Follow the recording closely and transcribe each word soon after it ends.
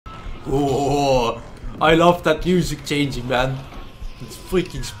Oh, I love that music changing, man. It's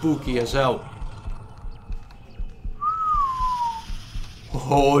freaking spooky as hell.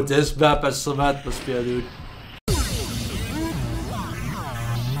 Oh, this map has some atmosphere, dude.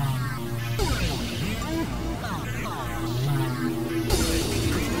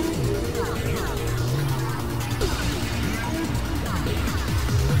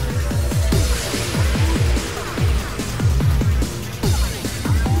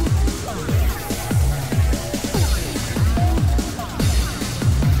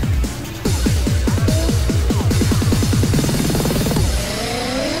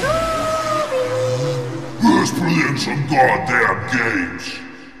 Some goddamn games.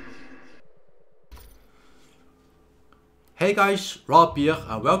 Hey guys, Rob here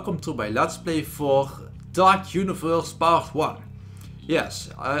and welcome to my Let's Play for Dark Universe Part 1.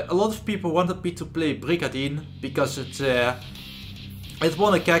 Yes, a lot of people wanted me to play Brigadine because it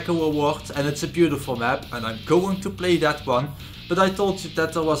won a Gecko award and it's a beautiful map and I'm going to play that one. But I told you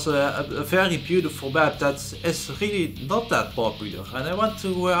that there was a very beautiful map that is really not that popular, and I want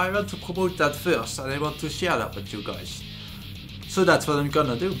to promote that first, and I want to share that with you guys. So that's what I'm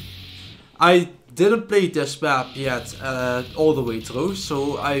gonna do. I didn't play this map yet all the way through,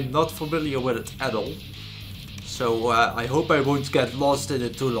 so I'm not familiar with it at all. So I hope I won't get lost in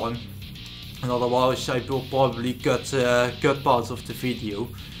it too long, and otherwise I will probably cut parts of the video.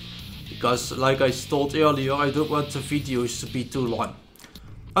 Because, like I told earlier, I don't want the videos to be too long.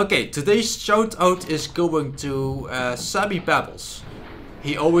 Okay, today's shout out is going to Sammy Pebbles.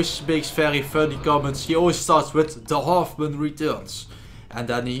 He always makes very funny comments. He always starts with "The Hoffman returns." And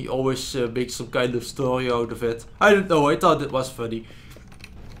then he always makes some kind of story out of it. I don't know, I thought it was funny.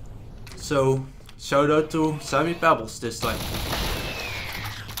 So, shout out to Sammy Pebbles this time.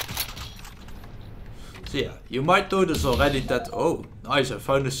 So yeah, you might notice already that, oh, nice, I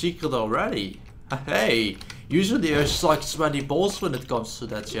found a secret already. Hey, usually I suck sweaty balls when it comes to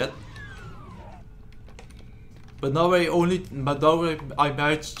that shit. But now I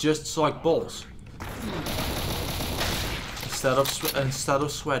might just suck balls. Instead of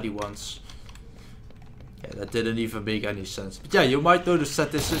sweaty ones. Yeah, that didn't even make any sense. But yeah, you might notice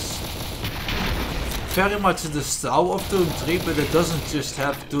that this is very much in the style of Doom 3, but it doesn't just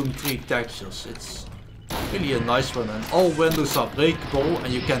have Doom 3 textures. It's really a nice one, and all windows are breakable,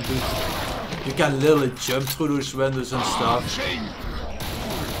 and you can literally jump through those windows and stuff.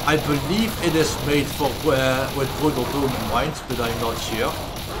 I believe it is made for with Brutal Doom in mind, but I'm not sure.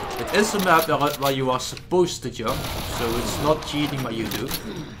 It is a map where you are supposed to jump, so it's not cheating what you do.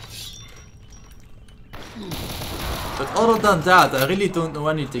 But other than that, I really don't know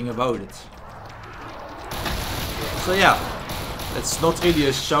anything about it. So yeah, it's not really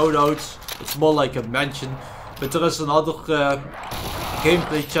a shout out. It's more like a mention, but there is another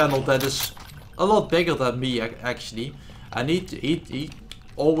gameplay channel that is a lot bigger than me actually, and he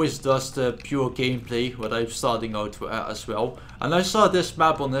always does the pure gameplay, what I'm starting out as well. And I saw this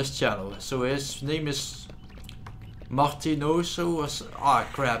map on his channel, so his name is Martinoso. Ah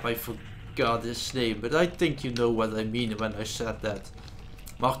crap, I forgot his name, but I think you know what I mean when I said that.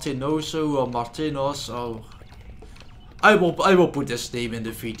 Martinoso or Martinos, or I will put his name in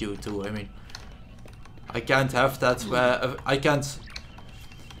the video too. I mean, I can't have that where I can't.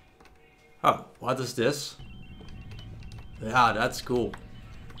 Oh, what is this? Yeah, that's cool.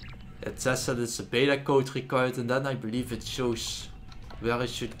 It says that it's a beta code required, and then I believe it shows where I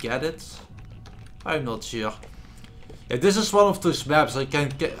should get it. I'm not sure. Yeah, this is one of those maps I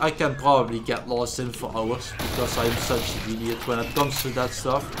can probably get lost in for hours because I'm such an idiot when it comes to that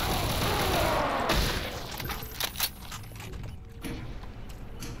stuff.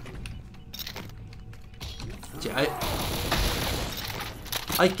 Yeah,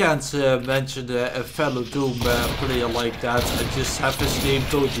 I can't mention a fellow Doom player like that and just have his name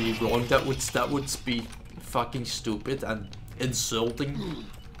totally wrong. That would be fucking stupid and insulting.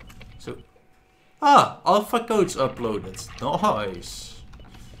 So, alpha code's uploaded. Nice.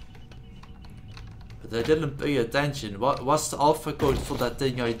 But I didn't pay attention. What was the alpha code for that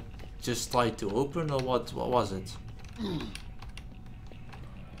thing I just tried to open, or what was it?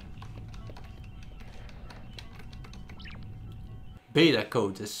 Beta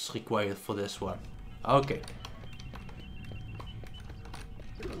code is required for this one. Okay.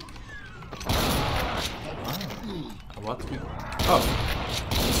 What we... Oh.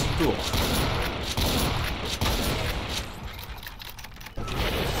 It's a door.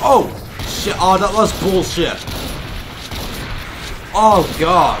 Oh! Shit. Oh, that was bullshit. Oh,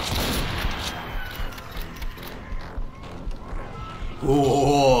 God.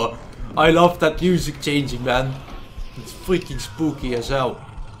 Oh, I love that music changing, man. It's freaking spooky as hell.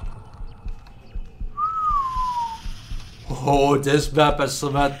 Oh, this map has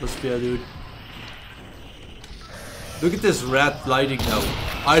some atmosphere, dude. Look at this red lighting now.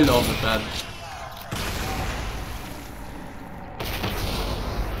 I love it, man.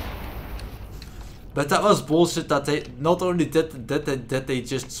 But that was bullshit that they not only did they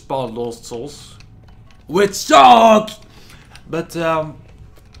just spawn lost souls, which sucked, but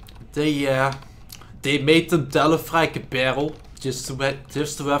they made them tell a freaking barrel just to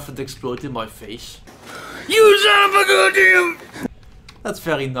have it explode in my face. You son of a goddamn! That's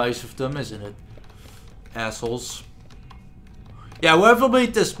very nice of them, isn't it? Assholes. Yeah, whoever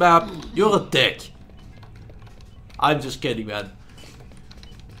made this map, you're a dick. I'm just kidding, man.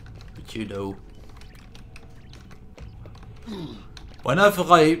 But you know. Whenever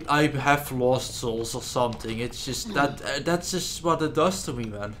I have lost souls or something, it's just that's just what it does to me,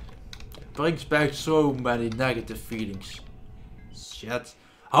 man. It brings back so many negative feelings. Shit.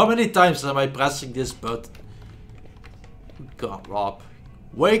 How many times am I pressing this button? God, Rob.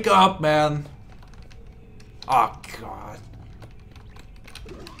 Wake up, man. Oh, God.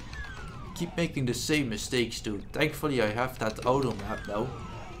 Keep making the same mistakes, dude. Thankfully, I have that auto map now.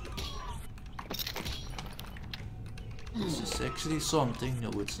 This is actually something.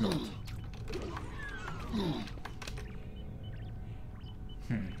 No, it's not.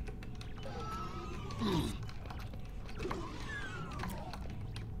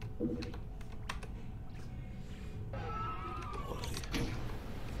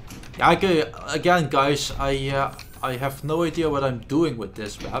 Yeah, okay, again, guys, I have no idea what I'm doing with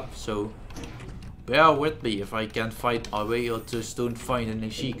this map, so bear with me if I can't find my way or just don't find any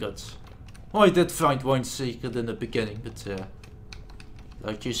secrets. Well, I did find one secret in the beginning, but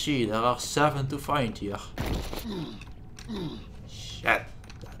like you see, there are 7 to find here. Shit,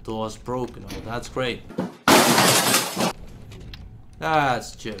 that door is broken. Oh, that's great.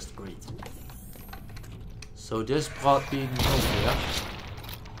 That's just great. So this brought me nowhere.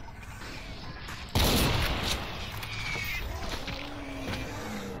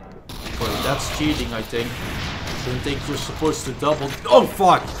 Boy, that's cheating, I think. I don't think you're supposed to double. Oh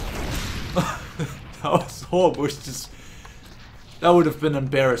fuck! That was almost just. That would have been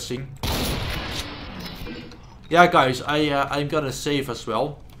embarrassing. Yeah, guys, I'm gonna save as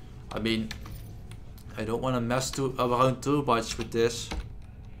well. I mean, I don't want to mess around too much with this.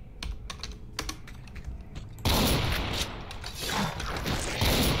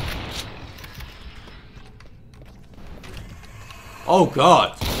 Oh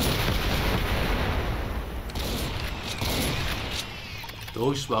God!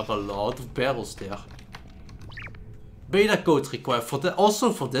 Those were a lot of barrels there. Beta code required for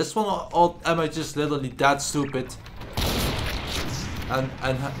also for this one, or am I just literally that stupid? And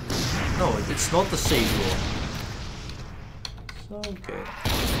no, it's not the same door. So okay,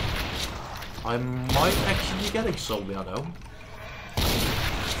 I might actually be getting somewhere now.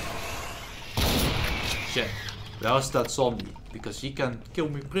 Shit, where's that zombie? Because he can kill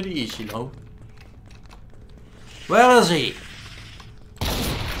me pretty easy now. Where is he?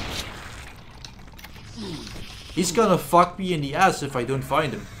 He's gonna fuck me in the ass if I don't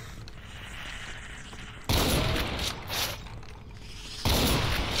find him.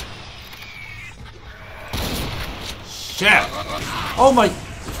 Shit! Oh my!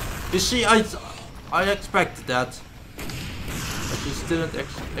 You see, I expected that. I just didn't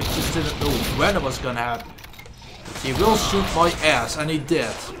know when it was gonna happen. He will shoot my ass, and he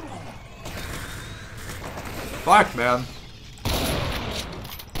did. Fuck, man.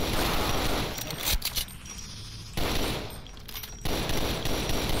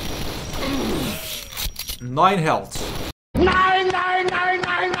 Nine health. Nine.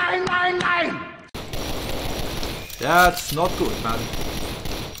 That's not good, man.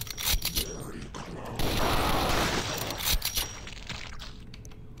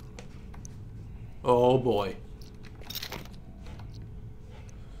 Oh boy.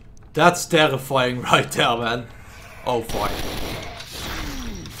 That's terrifying right there, man. Oh fuck.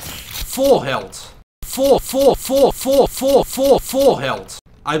 4 health. 4 health.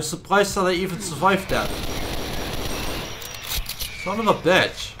 I'm surprised that I even survived that. Son of a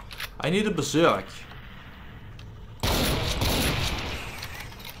bitch. I need a berserk.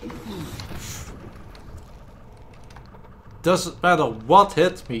 Doesn't matter what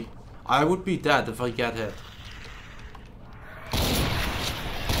hit me. I would be dead if I get hit.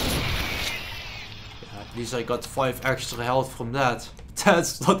 Yeah, at least I got 5 extra health from that.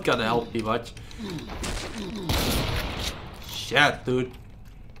 That's not gonna help me much. Shit, dude.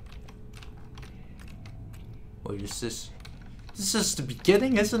 Wait, is this? This is the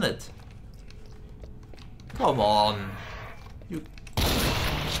beginning, isn't it? Come on. You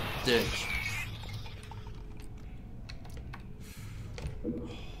dick.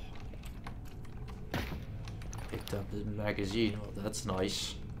 The magazine, well, that's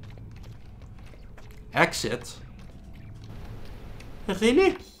nice. Exit?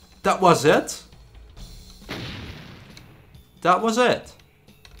 Really? That was it? That was it?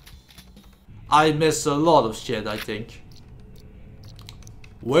 I missed a lot of shit, I think.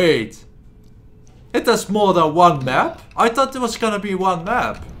 Wait. It has more than one map? I thought there was gonna be one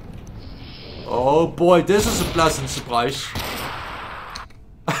map. Oh boy, this is a pleasant surprise.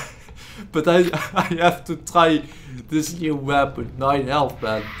 But I have to try this new map with 9 health,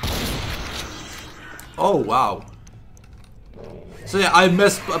 man. Oh wow. So yeah, I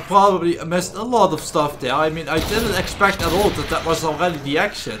probably missed a lot of stuff there. I mean, I didn't expect at all that that was already the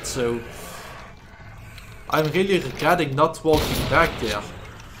exit, so I'm really regretting not walking back there.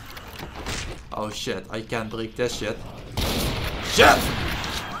 Oh shit, I can't break this shit. Shit!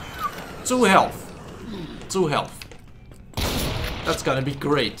 2 health. 2 health. That's gonna be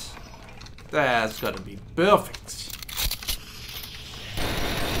great. That's gonna be perfect.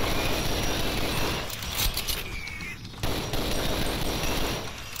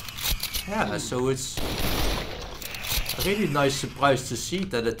 Yeah, so it's a really nice surprise to see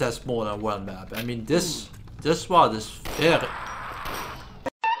that it has more than one map. I mean, this one is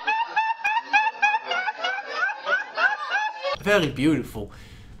very beautiful.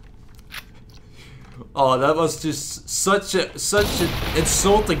 Oh, that was just such an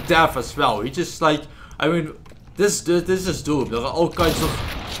insulting death as well. He just like, I mean, this is Doom. There are all kinds of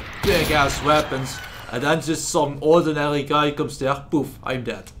big ass weapons, and then just some ordinary guy comes there. Poof, I'm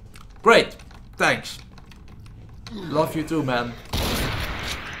dead. Great, thanks. Love you too, man.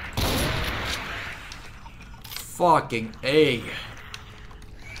 Fucking A.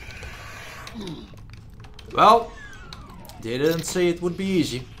 Well, they didn't say it would be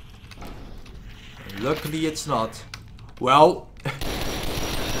easy. Luckily it's not. Well,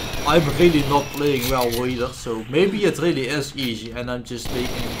 I'm really not playing well either, so maybe it really is easy and I'm just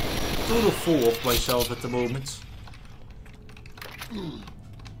making a total fool of myself at the moment.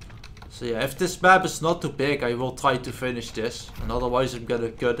 So yeah, if this map is not too big, I will try to finish this, and otherwise I'm gonna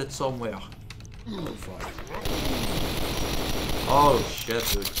cut it somewhere. Oh fuck. Oh shit,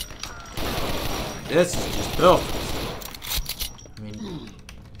 dude. This is just perfect. I mean,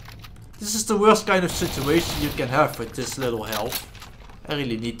 this is the worst kind of situation you can have with this little health. I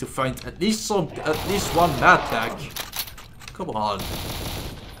really need to find at least one mad pack. Come on.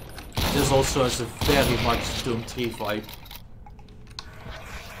 This also has a very much Doom 3 vibe.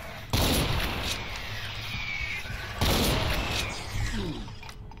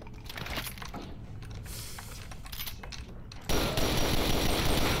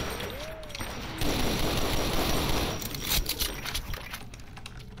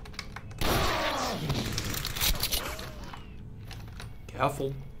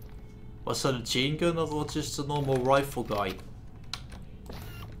 Careful. Was that a chain gunner or just a normal rifle guy?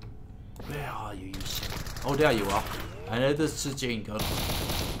 Where are you, you son? Oh, there you are. And it is a chain gunner.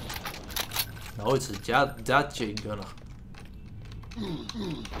 No, it's a that chain gunner.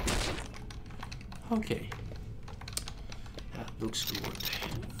 Okay. That looks good.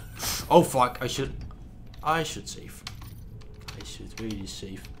 Oh fuck, I should save. I should really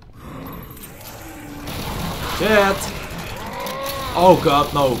save. Dead! Oh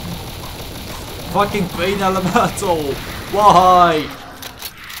god, no. Fucking pain elemental! Why?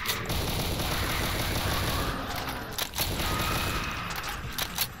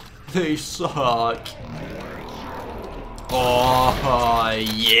 They suck. Oh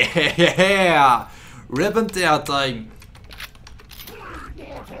yeah! Ribbon tear time!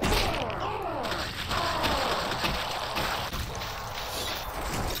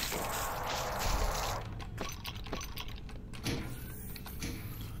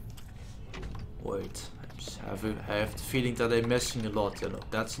 Wait, I have the feeling that I'm missing a lot, you know.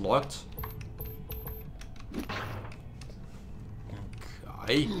 That's locked.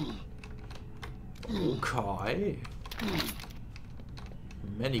 Okay. Okay.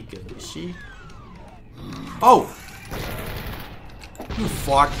 Minigun, you see? Oh! You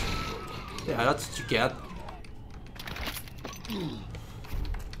fuck. Yeah, that's what you get.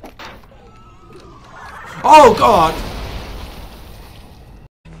 Oh god!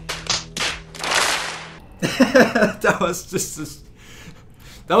 That was just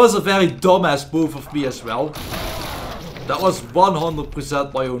that was a very dumbass move of me as well. That was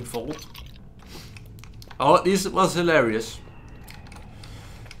 100% my own fault. Oh, at least it was hilarious.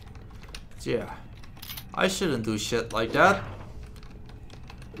 But yeah, I shouldn't do shit like that.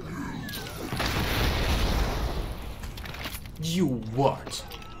 You what?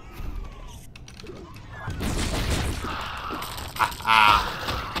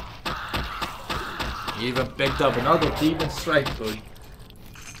 He even picked up another demon strike boon.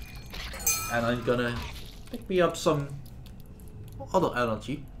 And I'm gonna pick me up some other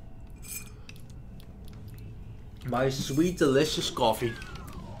energy. My sweet delicious coffee.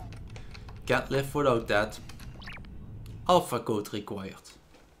 Can't live without that. Alpha code required.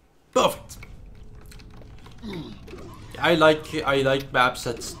 Perfect. I like maps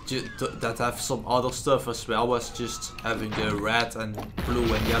that have some other stuff as well as just having the red and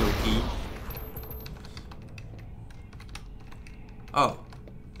blue and yellow key. Oh.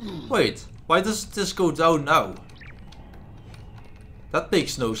 Wait, why does this go down now? That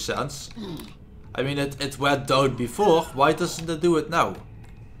makes no sense. I mean, it went down before, why doesn't it do it now?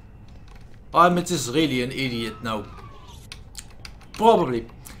 I'm just really an idiot now. Probably.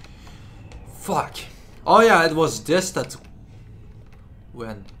 Fuck. Oh yeah, it was this that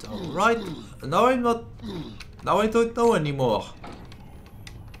went down, right? Now I'm not... Now I don't know anymore.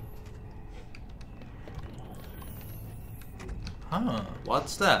 Huh,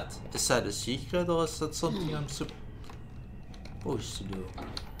 what's that? Is that a secret or is that something I'm supposed to do?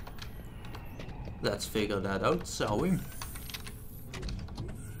 Let's figure that out, shall we?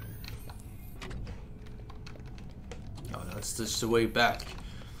 Oh, that's just the way back.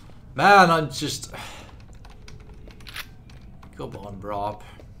 Man, I'm just... Come on, Rob.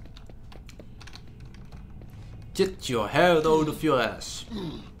 Get your hair out of your ass.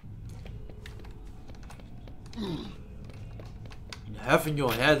 Having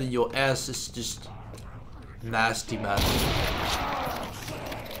your head in your ass is just nasty, man.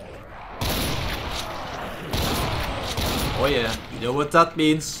 Oh yeah, you know what that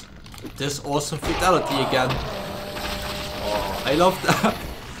means? This awesome fatality again. Oh, I love that.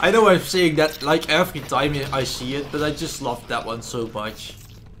 I know I'm saying that like every time I see it, but I just love that one so much.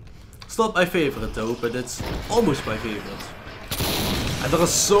 It's not my favorite though, but it's almost my favorite. And there are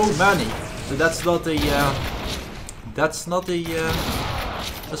so many, so that's not a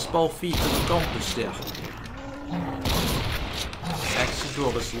small feat to accomplish there. Exit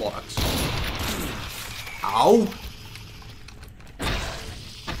door is locked. Ow!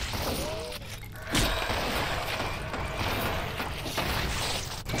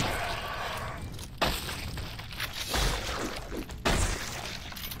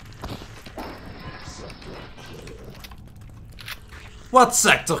 What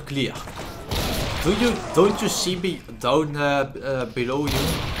sector clear? Don't you see me down below you?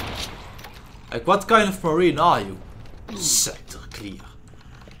 Like, what kind of marine are you? Sector clear.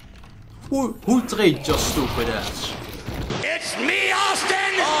 Who trained your stupid ass? It's me,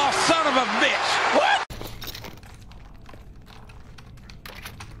 Austin! Oh, son of a bitch! What?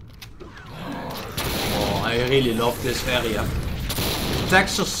 Oh, I really love this area.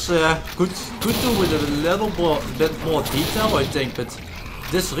 Textures could do with a little bit more detail, I think, but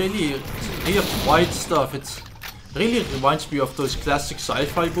this really white stuff, it really reminds me of those classic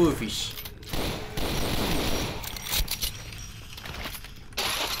sci-fi movies.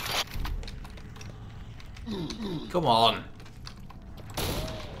 Come on.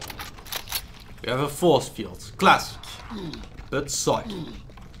 We have a force field, classic, but suck.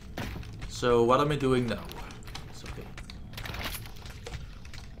 So what am I doing now? It's okay.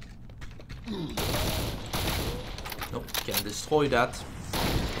 Nope, can't destroy that.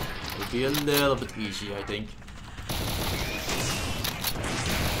 Would be a little bit easy, I think.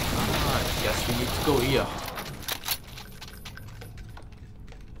 I guess we need to go here.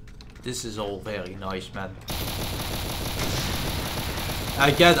 This is all very nice, man.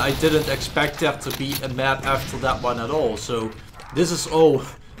 Again, I didn't expect there to be a map after that one at all, so this is all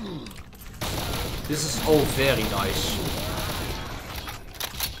very nice.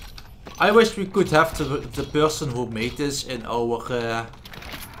 I wish we could have the person who made this in our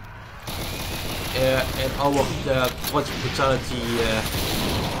Project Brutality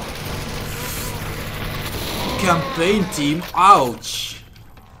campaign team. Ouch!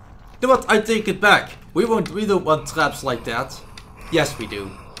 You know what? I take it back. We don't want traps like that. Yes, we do.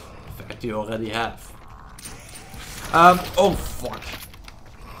 In fact, we already have. Oh fuck.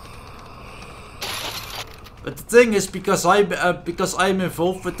 But the thing is, because I'm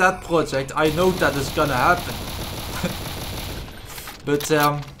involved with that project, I know that is gonna happen. But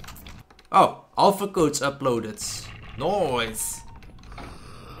oh, alpha code's uploaded. Nice.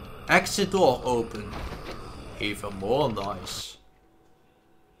 Exit door open. Even more nice.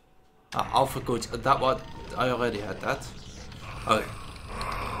 Ah, alpha code. That one I already had that. Okay.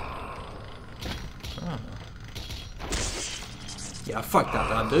 Ah. Yeah, fuck that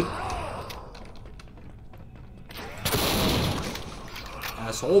then, dude.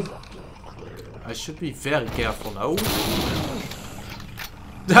 Asshole. I should be very careful now.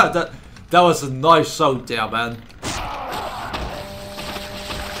 That was a nice sound there, man.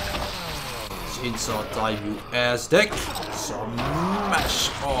 Chainsaw time, you ass dick. Smash.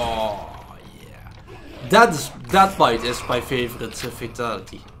 Oh, yeah. That fight is my favorite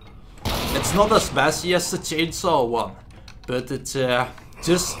fatality. It's not as messy as the chainsaw one, but it's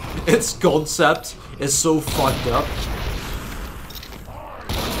just its concept is so fucked up.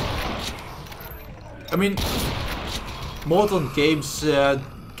 I mean, modern games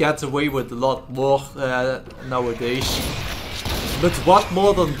get away with a lot more nowadays. But what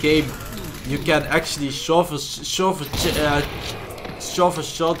modern game you can actually shove a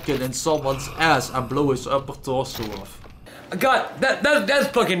shotgun in someone's ass and blow his upper torso off? God, that's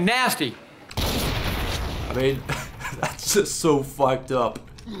fucking nasty. I mean, that's just so fucked up.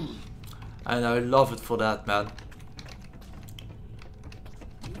 And I love it for that, man.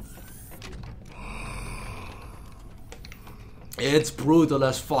 It's brutal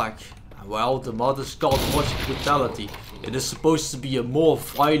as fuck. Well, the mod is called Project Brutality. It is supposed to be a more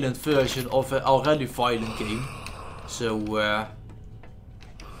violent version of an already violent game. So,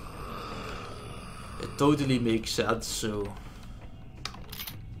 it totally makes sense, so...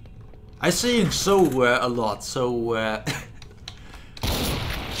 I say so a lot, so...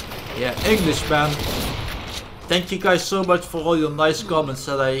 yeah, English, man. Thank you guys so much for all your nice comments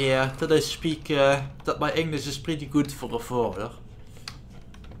that I speak, that my English is pretty good for a foreigner.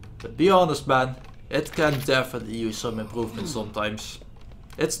 But be honest, man, it can definitely use some improvement sometimes.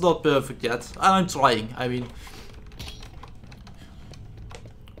 It's not perfect yet, and I'm trying, I mean.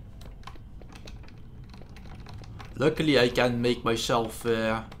 Luckily I can make myself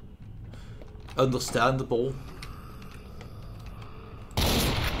understandable.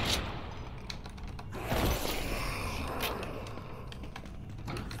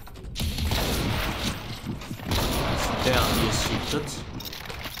 Apparently a secret.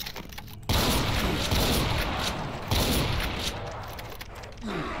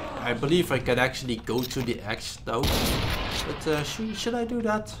 I believe I can actually go to the X now. But should I do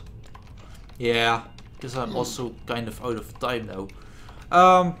that? Yeah, because I'm also kind of out of time now.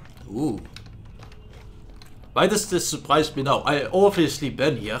 Ooh. Why does this surprise me now? I obviously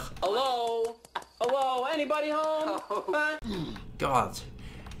been here. Hello? Hello? Anybody home? God.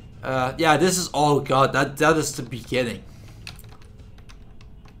 Yeah, this is, oh god, that is the beginning.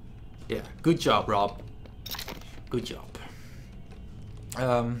 Yeah, good job, Rob. Good job.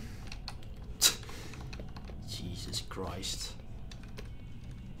 Jesus Christ.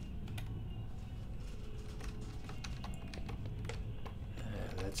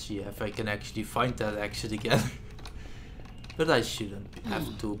 Let's see if I can actually find that exit again. But I shouldn't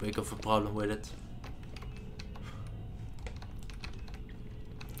have too big of a problem with it.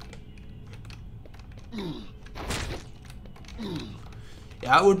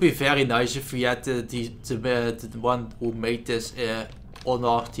 Yeah, it would be very nice if we had the one who made this on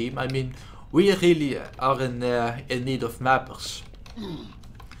our team. I mean, we really are in need of mappers.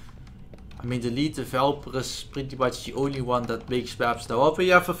 I mean, the lead developer is pretty much the only one that makes maps now. Well, we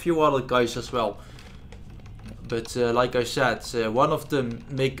have a few other guys as well. But like I said, one of them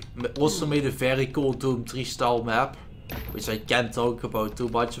also made a very cool Doom 3 style map. Which I can't talk about too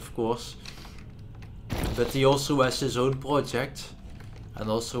much, of course. But he also has his own project. And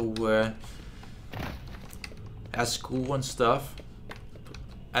also has crew and stuff.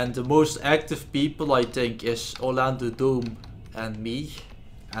 And the most active people, I think, is Orlando Doom and me.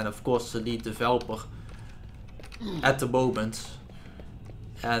 And of course the lead developer at the moment.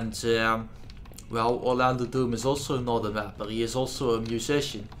 And well, Orlando Doom is also not a mapper, he is also a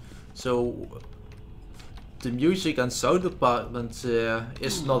musician. So the music and sound department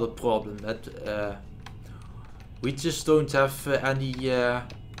is not a problem. We just don't have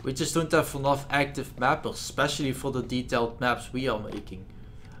we just don't have enough active mappers, especially for the detailed maps we are making.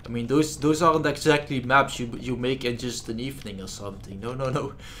 I mean, those aren't exactly maps you make in just an evening or something.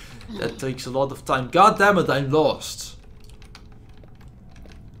 No. That takes a lot of time. God damn it, I'm lost.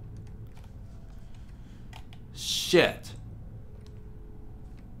 Shit.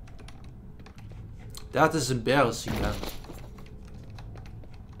 That is embarrassing, man.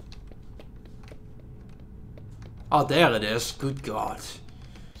 Oh, there it is. Good God.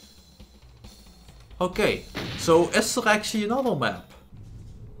 Okay, so is there actually another map?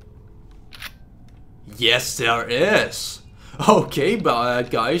 Yes, there is. Okay,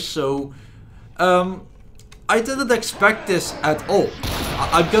 guys, so I didn't expect this at all.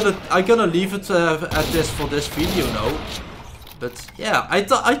 I'm gonna leave it at this for this video now. But yeah, I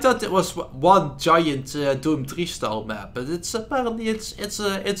thought it was one giant Doom 3 style map, but it's apparently it's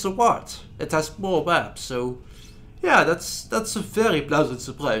a ward. It has more maps, so yeah, that's a very pleasant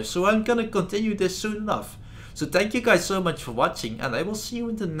surprise. So I'm gonna continue this soon enough. So thank you guys so much for watching, and I will see you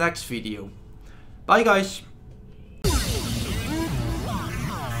in the next video. Bye guys!